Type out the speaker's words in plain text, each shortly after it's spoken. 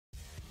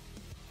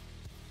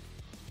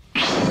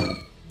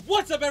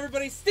What's up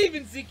everybody,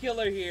 Steven Z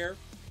Killer here,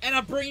 and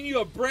I'm bringing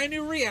you a brand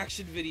new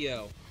reaction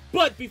video.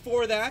 But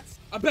before that,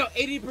 about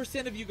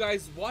 80% of you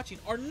guys watching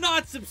are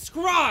not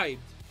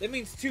subscribed. That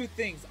means two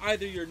things,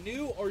 either you're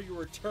new or you're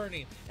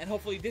returning, and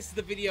hopefully this is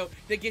the video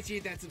that gets you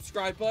that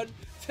subscribe button.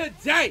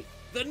 Today,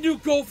 the new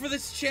goal for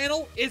this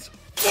channel is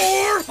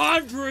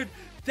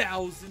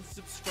 400,000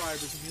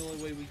 subscribers, and the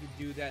only way we can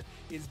do that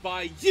is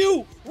by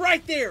you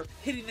right there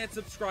hitting that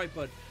subscribe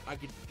button. I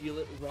can feel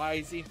it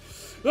rising.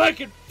 I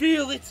can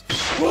feel it.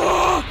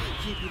 Ah!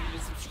 Keep hitting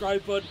the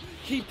subscribe button.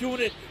 Keep doing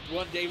it.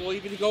 One day we'll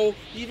even go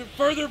even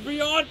further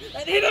beyond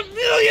and hit 1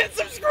 million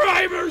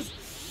subscribers.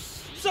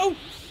 So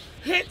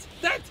hit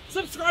that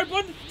subscribe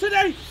button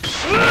today.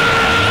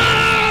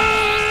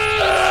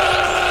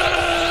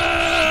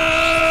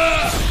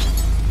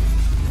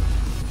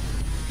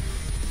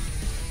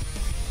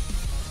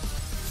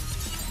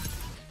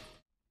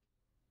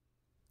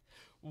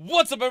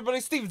 What's up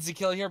everybody, Steven Z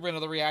Killer here, bringing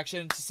another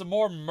reaction to some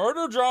more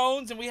Murder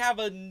Drones, and we have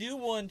a new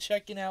one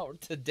checking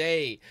out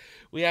today.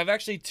 We have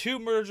actually two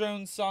Murder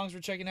Drones songs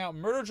we're checking out.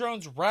 Murder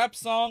Drones rap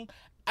song,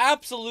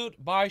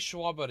 Absolute by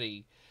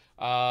Parody.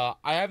 I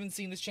haven't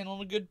seen this channel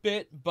in a good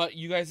bit, but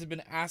you guys have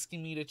been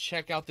asking me to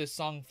check out this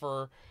song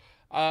for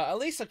at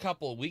least a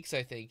couple of weeks,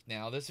 I think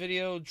now. This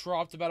video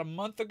dropped about a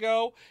month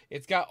ago.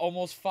 It's got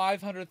almost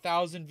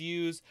 500,000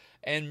 views,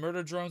 and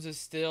Murder Drones is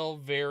still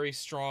very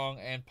strong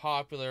and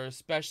popular,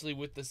 especially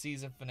with the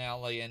season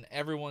finale, and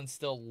everyone's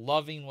still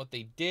loving what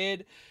they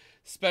did,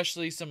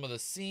 especially some of the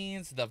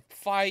scenes, the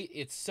fight.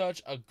 It's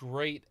such a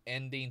great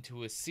ending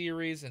to a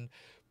series,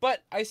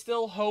 but I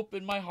still hope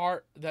in my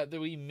heart that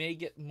we may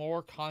get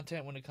more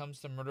content when it comes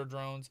to Murder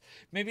Drones.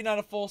 Maybe not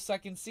a full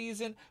second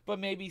season, but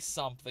maybe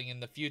something in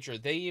the future.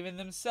 They even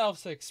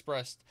themselves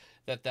expressed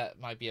that that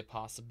might be a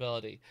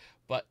possibility.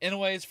 But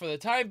anyways, for the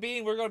time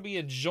being, we're going to be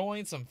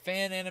enjoying some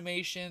fan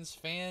animations,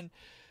 fan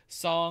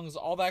songs,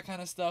 all that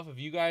kind of stuff. If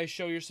you guys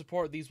show your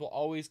support, these will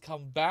always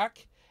come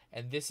back.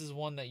 And this is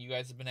one that you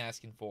guys have been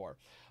asking for.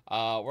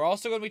 We're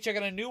also going to be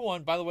checking a new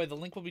one. By the way, the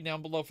link will be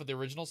down below for the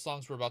original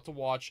songs we're about to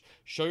watch.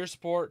 Show your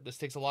support. This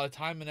takes a lot of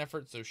time and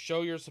effort, so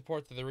show your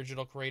support to the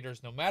original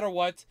creators no matter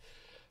what.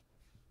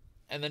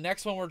 And the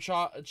next one we're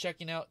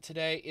checking out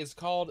today is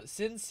called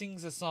Sin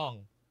Sings a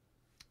Song.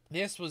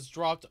 This was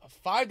dropped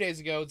 5 days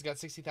ago. It's got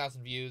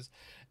 60,000 views,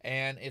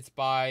 and it's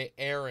by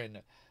Aaron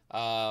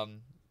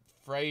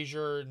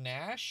Fraser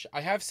Nash. I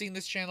have seen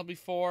this channel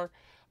before.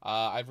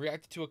 I've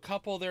reacted to a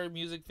couple of their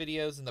music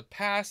videos in the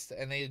past,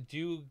 and they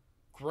do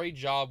great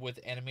job with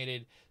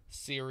animated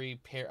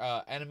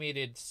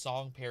animated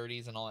song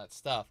parodies and all that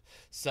stuff.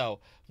 So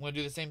I'm going to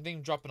do the same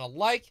thing, dropping a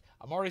like.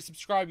 I'm already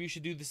subscribed. You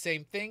should do the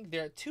same thing.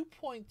 They're at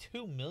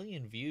 2.2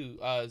 million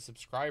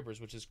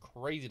subscribers, which is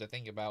crazy to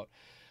think about.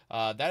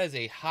 That is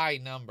a high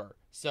number.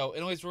 So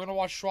anyways, we're going to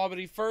watch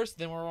Parody first,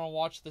 then we're going to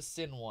watch the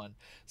Sin one.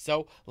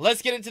 So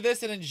let's get into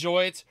this and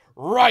enjoy it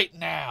right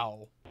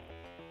now.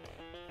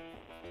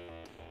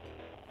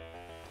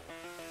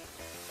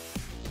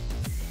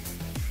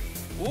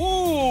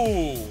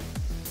 Ooh!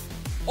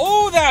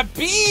 Oh, that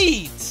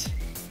beat!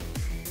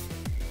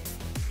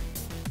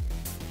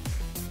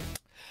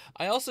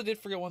 I also did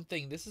forget one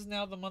thing. This is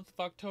now the month of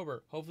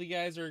October. Hopefully you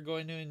guys are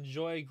going to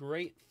enjoy a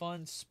great,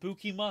 fun,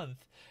 spooky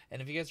month.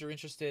 And if you guys are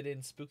interested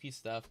in spooky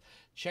stuff,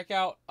 check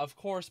out, of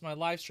course, my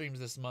live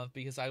streams this month,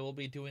 because I will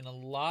be doing a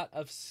lot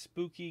of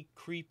spooky,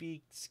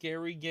 creepy,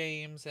 scary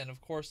games, and of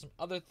course some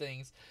other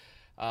things.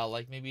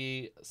 Like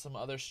maybe some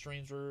other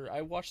streams where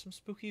I watch some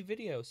spooky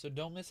videos, so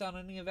don't miss out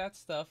on any of that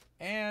stuff.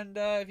 And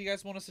if you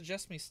guys want to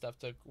suggest me stuff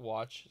to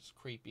watch, it's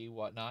creepy,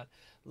 whatnot,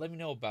 let me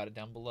know about it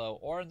down below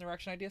or in the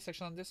reaction idea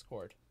section on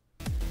Discord.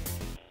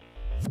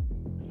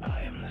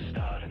 I am the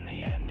start and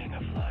the ending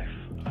of life.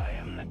 I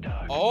am the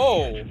dark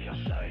Oh. of your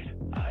sight.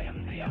 I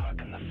am the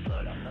arc and the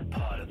flood. I'm the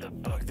part of the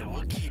book that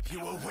will keep you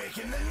awake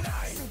in the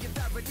night.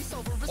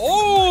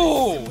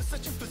 Oh.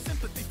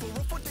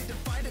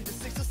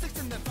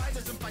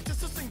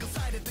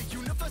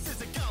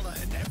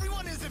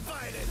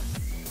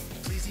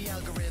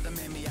 Algorithm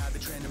and me, I be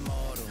training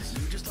models.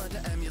 You just like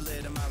to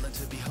emulate them, I learn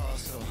to be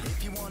hostile.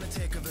 If you wanna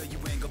take over, you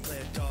ain't gonna play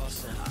a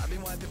docile. I've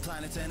been wiping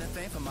planets,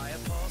 anything for my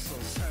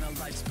apostles. Turn a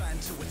lifespan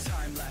to a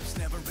time lapse.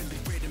 Never really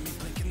reading me,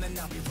 blinking, then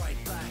I'll be right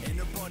back. Ain't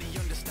nobody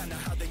understand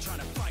how they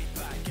tryna fight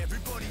back.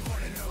 Everybody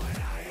wanna know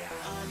what I am.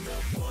 I'm the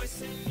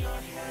voice in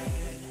your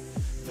head,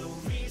 the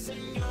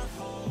reason your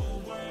whole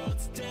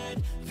world's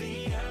dead.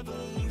 The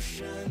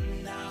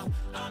evolution now,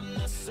 I'm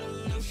the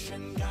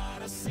solution.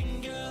 Got a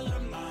singular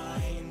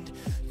mind.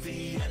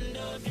 The end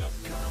of your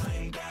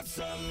kind,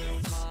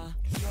 absolute.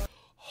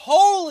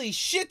 Holy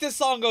shit, this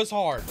song goes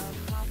hard.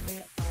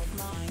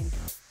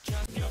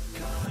 Just your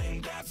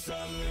kind,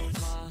 absolute.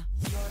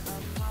 You're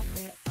a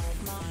puppet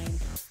of mine.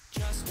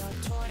 Just a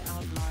toy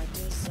of my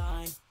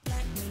design.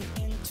 Let me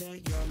into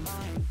your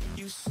mind,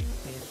 you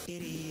stupid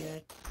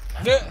idiot.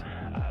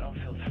 I don't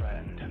feel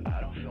threatened, I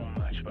don't feel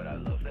much, but I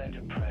love their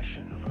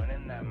depression.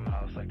 Running their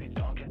mouths like they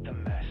don't get the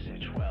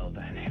message. Well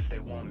then, if they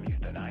want mute,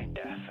 then I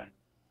deafen.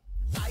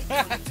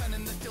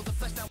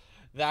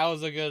 That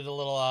was a good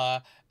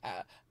little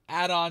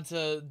add on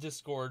to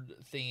Discord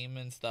theme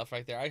and stuff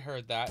right there. I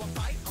heard that.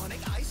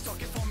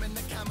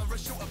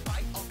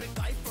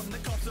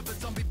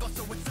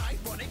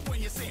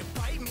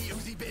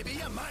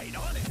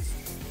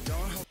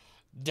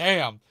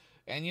 Damn.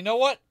 And you know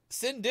what?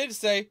 Sin did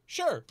say,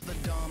 sure. The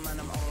dome and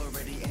I'm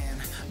already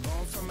in.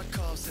 Born from a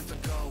corpse and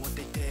forgot what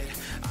they did.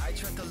 I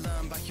tried to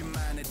learn by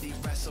humanity,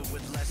 wrestle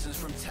with lessons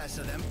from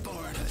Tessa, then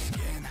born her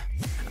skin.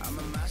 I'm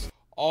a master.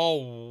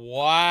 Oh,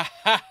 wow.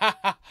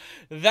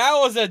 That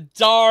was a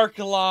dark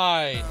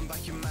line. By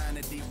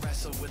humanity,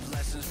 wrestle with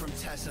lessons from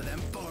Tessa, then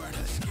born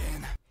her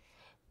skin.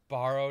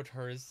 Borrowed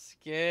her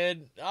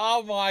skin.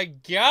 Oh my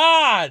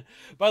god.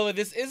 By the way,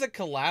 this is a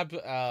collab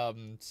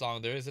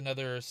song. There is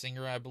another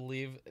singer, I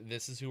believe.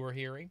 This is who we're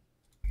hearing.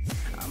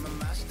 I'm a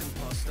master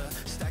imposter,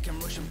 stacking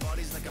Russian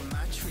bodies like a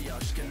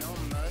matryoshka. No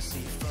mercy,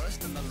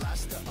 first and the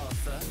last to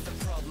offer.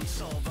 The problem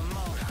solver,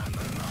 more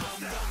hammer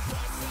master.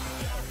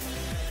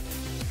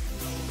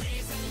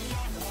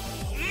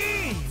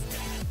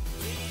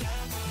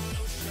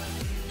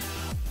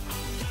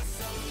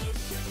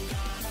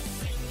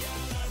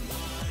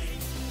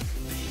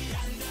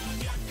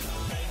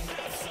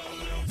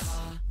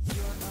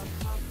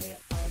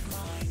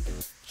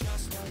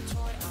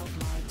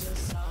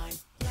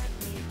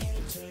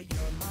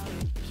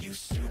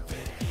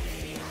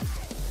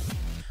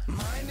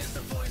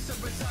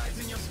 Resides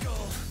in your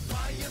skull.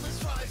 Violence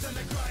thrives on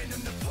the grind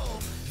and the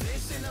pull.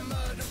 This ain't a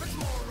murder, it's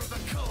more of a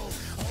call.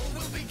 All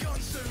will be gone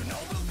soon,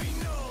 all will be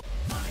no.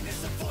 Mine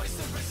is the voice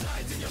that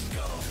resides in your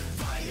skull.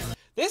 Violence.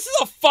 This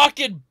is a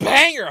fucking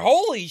banger.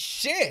 Holy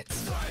shit.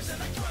 Thrives on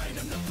the grind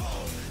and the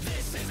pull.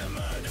 This ain't a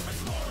murder,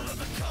 it's more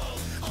of a call.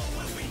 All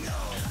will we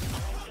know,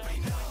 all will we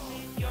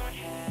know. Your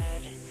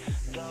head,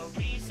 the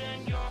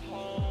reason your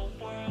whole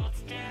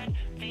world's dead.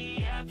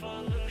 The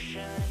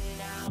evolution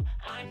now.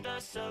 I'm the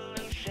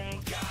solution.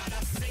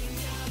 Gotta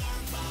singular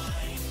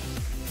mind.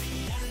 The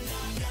end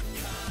of your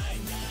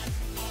kind. And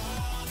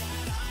all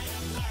that I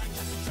have learned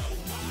just to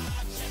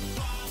watch and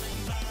fall and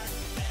burn.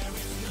 There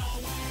is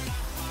nowhere to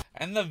hide.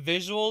 And the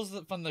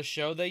visuals from the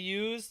show they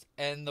used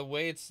and the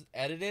way it's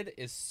edited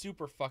is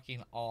super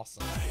fucking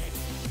awesome.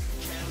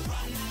 Can't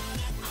run out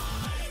of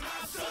time.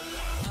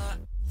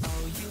 Absolute.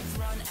 Oh, you've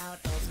run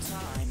out of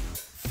time.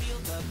 Feel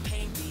the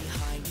pain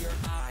behind your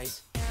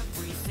eyes.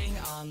 Everything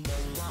on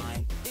the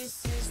line.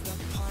 This is the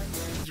part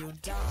where you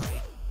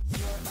die. You're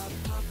a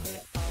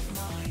puppet of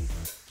mine.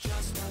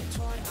 Just a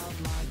toy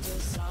of my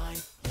design.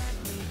 Let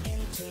me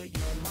into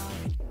your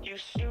mind. You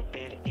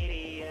stupid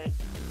idiot.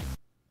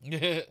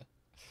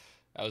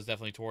 That was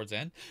definitely towards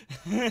end.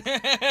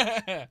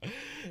 That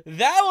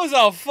was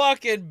a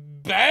fucking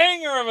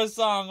banger of a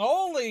song.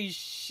 Holy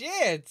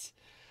shit.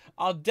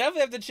 I'll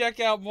definitely have to check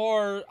out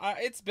more.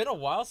 It's been a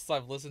while since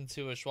I've listened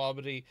to a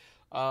Schwalbity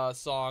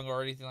song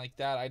or anything like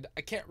that.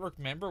 I can't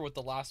remember what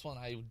the last one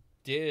I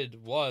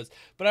did was,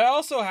 but I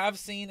also have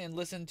seen and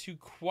listened to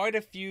quite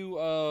a few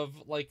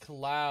of like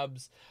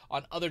collabs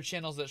on other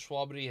channels that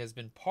Schwalbity has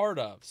been part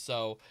of,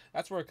 so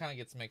that's where it kind of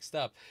gets mixed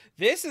up.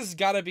 This has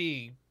got to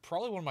be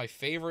probably one of my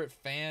favorite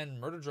fan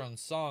Murder Drone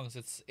songs.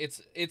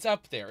 It's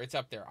up there. It's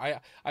up there.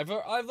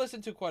 I've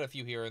listened to quite a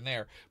few here and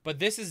there, but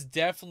this is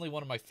definitely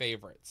one of my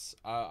favorites.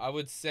 I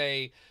would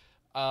say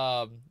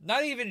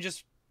not even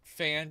just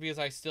fan, because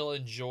I still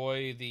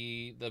enjoy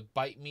the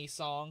Bite Me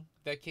song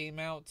that came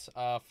out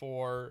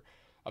for,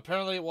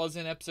 apparently it was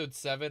in episode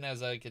 7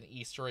 as like an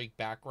Easter egg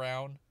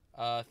background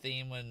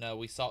theme when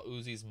we saw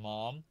Uzi's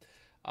mom,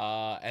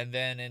 and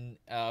then in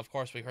of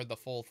course we heard the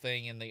full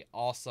thing in the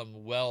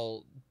awesome,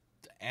 well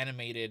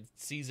animated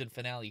season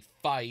finale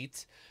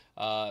fight.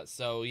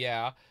 So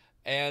yeah,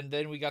 and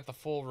then we got the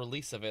full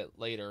release of it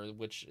later,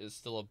 which is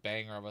still a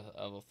banger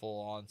of a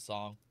full on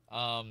song.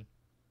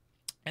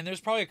 And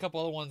there's probably a couple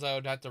other ones I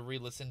would have to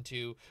re-listen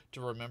to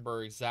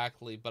remember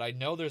exactly, but I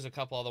know there's a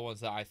couple other ones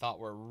that I thought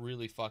were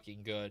really fucking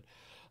good.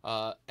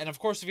 And of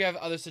course, if you have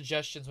other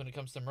suggestions when it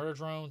comes to Murder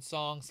Drone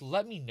songs,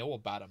 let me know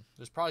about them.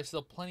 There's probably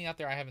still plenty out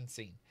there I haven't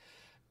seen.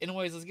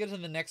 Anyways, let's get to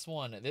the next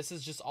one. This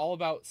is just all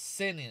about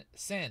Sin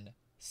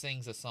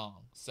sings a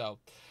song. So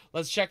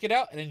let's check it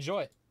out and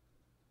enjoy it.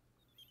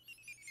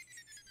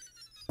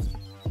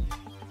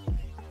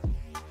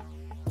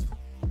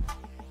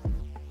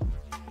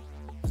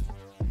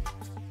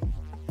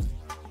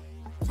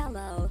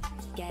 Hello,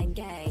 gang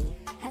gang.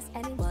 Has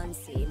anyone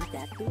seen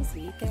that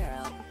Uzi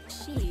girl?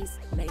 She's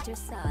major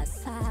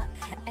sus.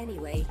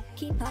 Anyway,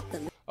 keep up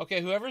the...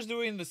 Okay, whoever's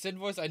doing the Sin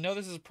voice, I know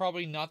this is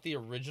probably not the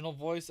original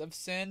voice of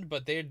Sin,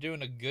 but they're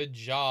doing a good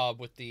job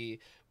with the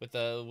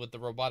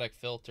robotic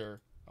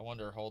filter. I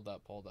wonder, hold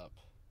up.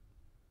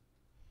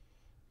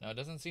 No, it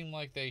doesn't seem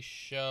like they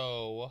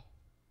show.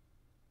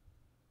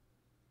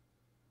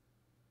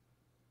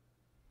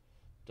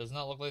 Does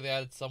not look like they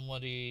added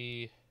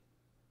somebody.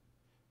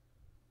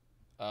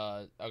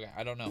 Okay,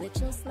 I don't know.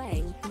 Literal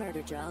slang,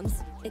 murder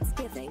drones. It's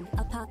giving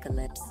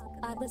apocalypse.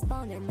 I was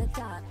born in the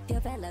dark,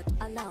 developed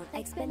alone,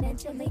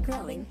 exponentially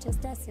growing.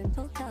 Just a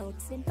simple code,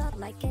 symbol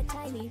like a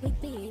tiny weak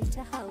being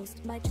to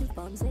host. My true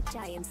forms with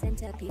giant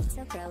centipedes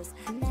so gross.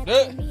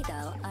 Never me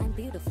though, I'm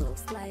beautiful,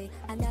 slay.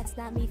 And that's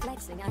not me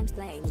flexing, I'm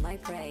slaying my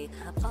prey.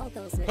 All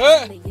those with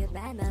only you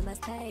man I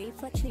must pay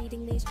for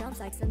treating these drums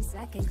like some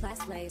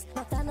second-class slaves.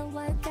 My fellow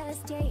workers,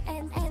 J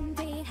and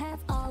MB, have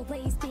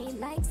always been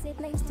like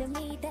siblings to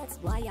me. That's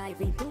why I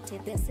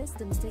rebooted the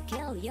systems to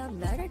kill your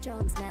murder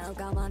drones. Now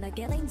go on a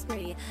killing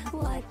spree.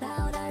 Wipe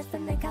out Earth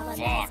and the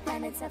colonized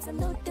planets.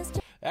 Absolute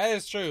destruction. That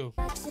is true.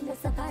 Is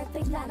a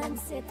perfect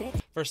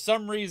non-insipid. For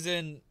some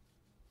reason,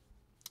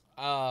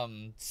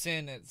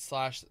 Sin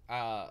slash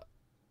the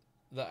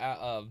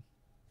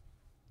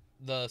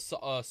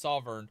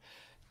Sovereign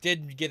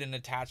did get an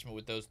attachment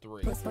with those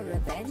three. For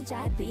revenge,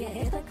 I'd be a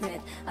hypocrite.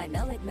 I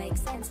know it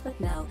makes sense, but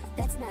no,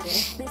 that's not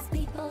it. There's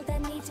people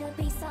that need to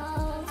be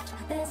solved.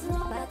 There's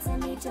robots that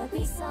need to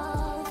be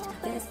solved.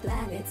 There's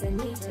planets that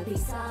need to be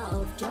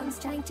solved. John's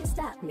trying to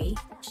stop me.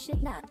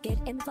 Should not get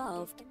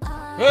involved.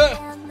 I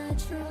am the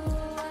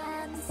true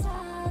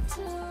answer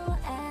to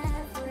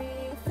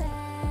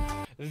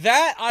everything.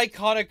 That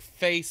iconic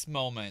face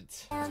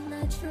moment. I am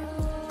the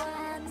true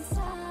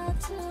answer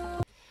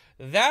to.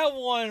 That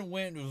one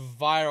went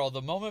viral.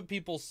 The moment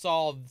people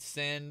saw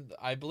Sin,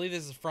 I believe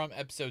this is from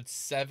episode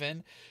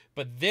 7,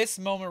 but this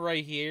moment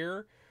right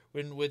here,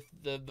 when with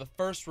the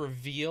first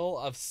reveal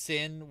of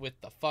Sin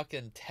with the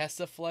fucking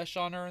Tessa flesh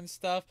on her and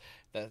stuff,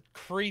 the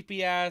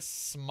creepy ass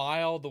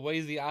smile, the way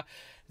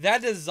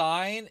that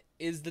design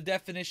is the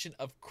definition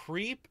of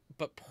creep,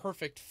 but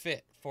perfect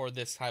fit for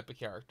this type of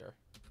character.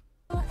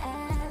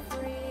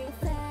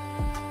 Everything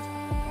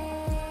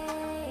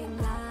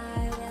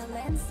I will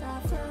and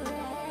suffering.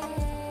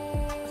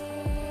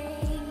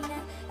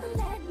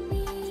 Let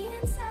me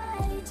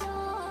inside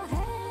your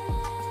head.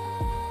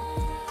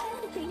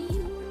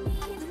 You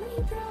need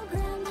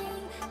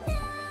reprogramming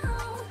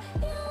now.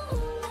 You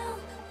know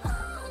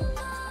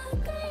all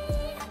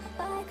agree.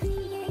 By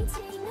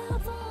creating a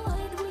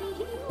void, we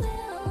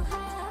will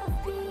have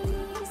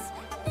peace.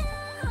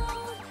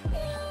 Now you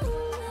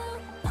know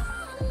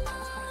all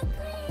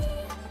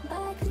agree.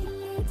 By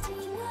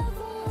creating a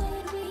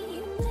void, we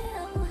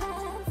will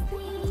have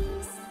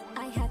peace. I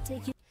had to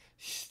use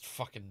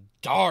Fucking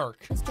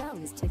dark.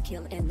 drones to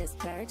kill in this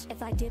purge.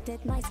 If I did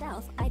it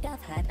myself, I'd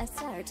have had a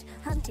surge.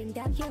 Hunting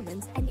down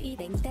humans and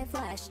eating their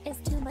flesh is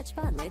too much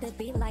fun. It'd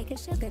be like a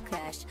sugar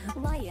crash.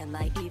 Why am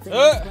I even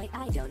this way?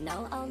 I don't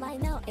know. All I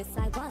know is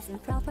I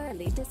wasn't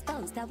properly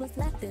disposed. I was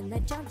left in the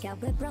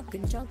junkyard with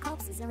broken drunk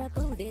corpses or a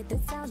booted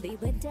zombie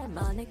with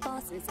demonic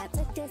bosses. I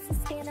took this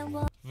skin and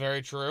wore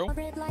Very true.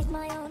 it like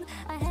my own.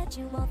 I had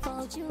you all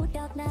fold, you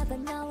don't never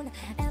known.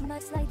 And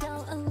much like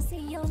don't see,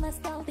 you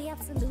must know the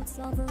absolute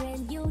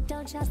sovereign. You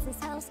don't trust this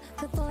house.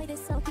 The void is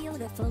so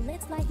beautiful,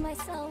 it's like my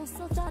soul.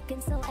 So dark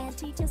and so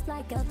empty, just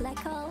like a black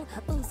hole.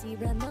 Uzi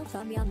removed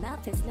from your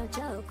mouth is no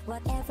joke.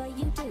 Whatever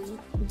you do,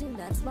 do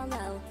not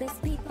swallow. There's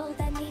people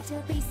that need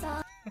to be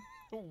solved.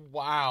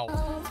 Wow.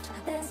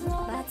 There's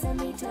robots that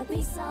need to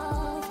be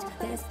solved.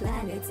 There's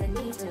planets that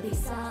need to be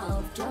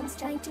solved. Drums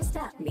trying to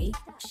stop me.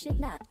 Should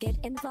not get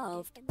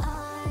involved.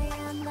 I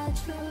am the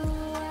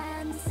true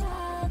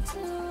answer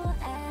to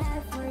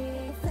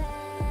everything.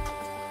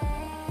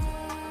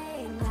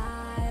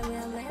 I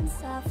will end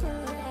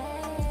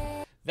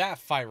suffering. That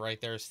fight right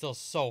there is still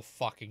so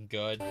fucking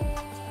good.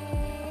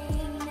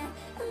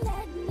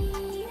 Let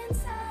me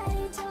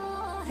inside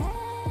your head.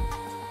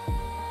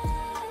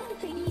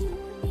 You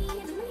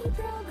need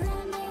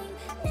reprogramming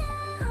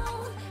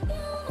now.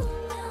 You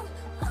will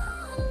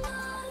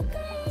all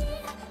agree.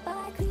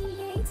 By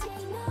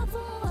creating a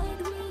void,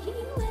 we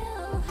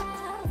will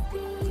have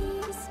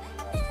peace.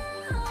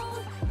 Now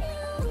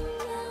you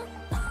will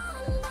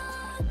all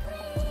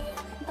agree.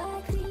 By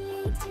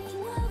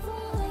creating a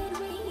void,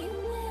 we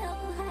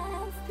will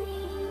have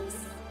peace.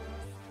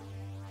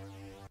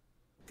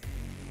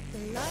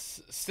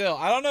 Still,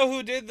 I don't know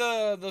who did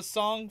the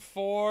song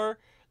for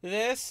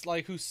this,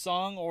 like who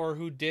sung or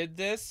who did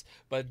this,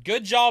 but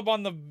good job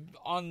on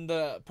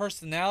the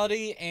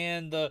personality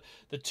and the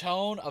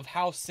tone of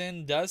how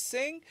Sin does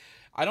sing.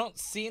 I don't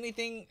see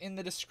anything in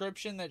the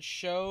description that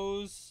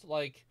shows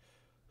like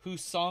who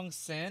sung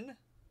Sin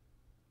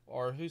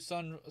or who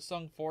sung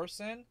for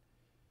Sin,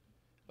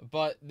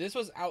 but this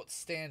was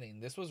outstanding.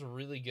 This was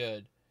really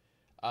good.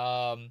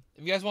 If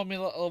you guys want me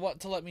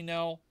to let me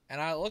know, and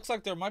it looks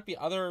like there might be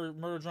other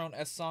Murder Drone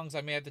S songs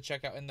I may have to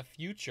check out in the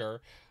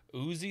future.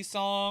 Uzi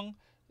song,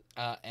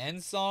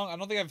 End song. I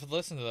don't think I've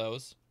listened to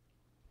those,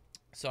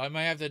 so I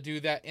might have to do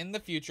that in the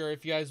future.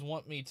 If you guys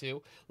want me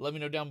to, let me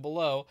know down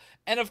below.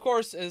 And of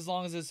course, as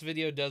long as this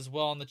video does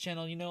well on the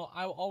channel, you know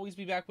I will always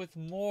be back with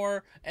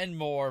more and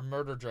more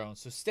Murder Drones.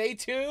 So stay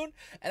tuned,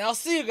 and I'll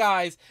see you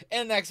guys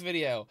in the next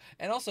video.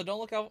 And also,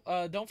 don't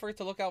forget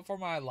to look out for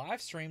my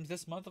live streams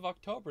this month of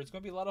October. It's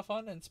going to be a lot of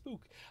fun and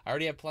spook. I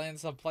already have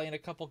plans of playing a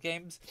couple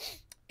games,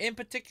 in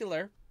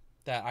particular,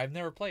 that I've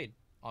never played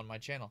on my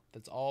channel.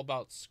 That's all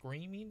about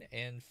screaming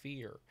and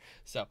fear.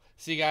 So,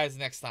 see you guys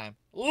next time.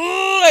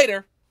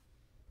 Later!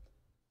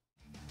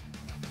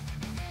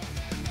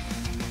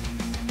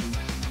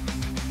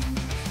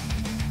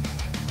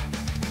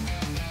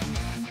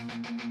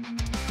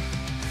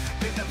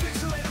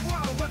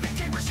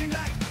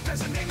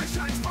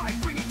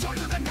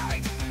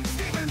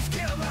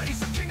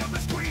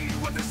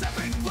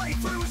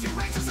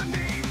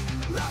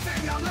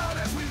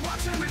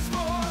 watch him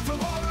explore. From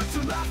horror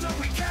to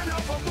laughter, we can't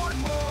help but want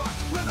more.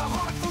 With a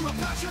heart full of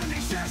passion,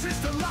 he shares his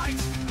delight.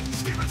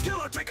 Stevens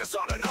Killer, take us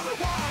on a night.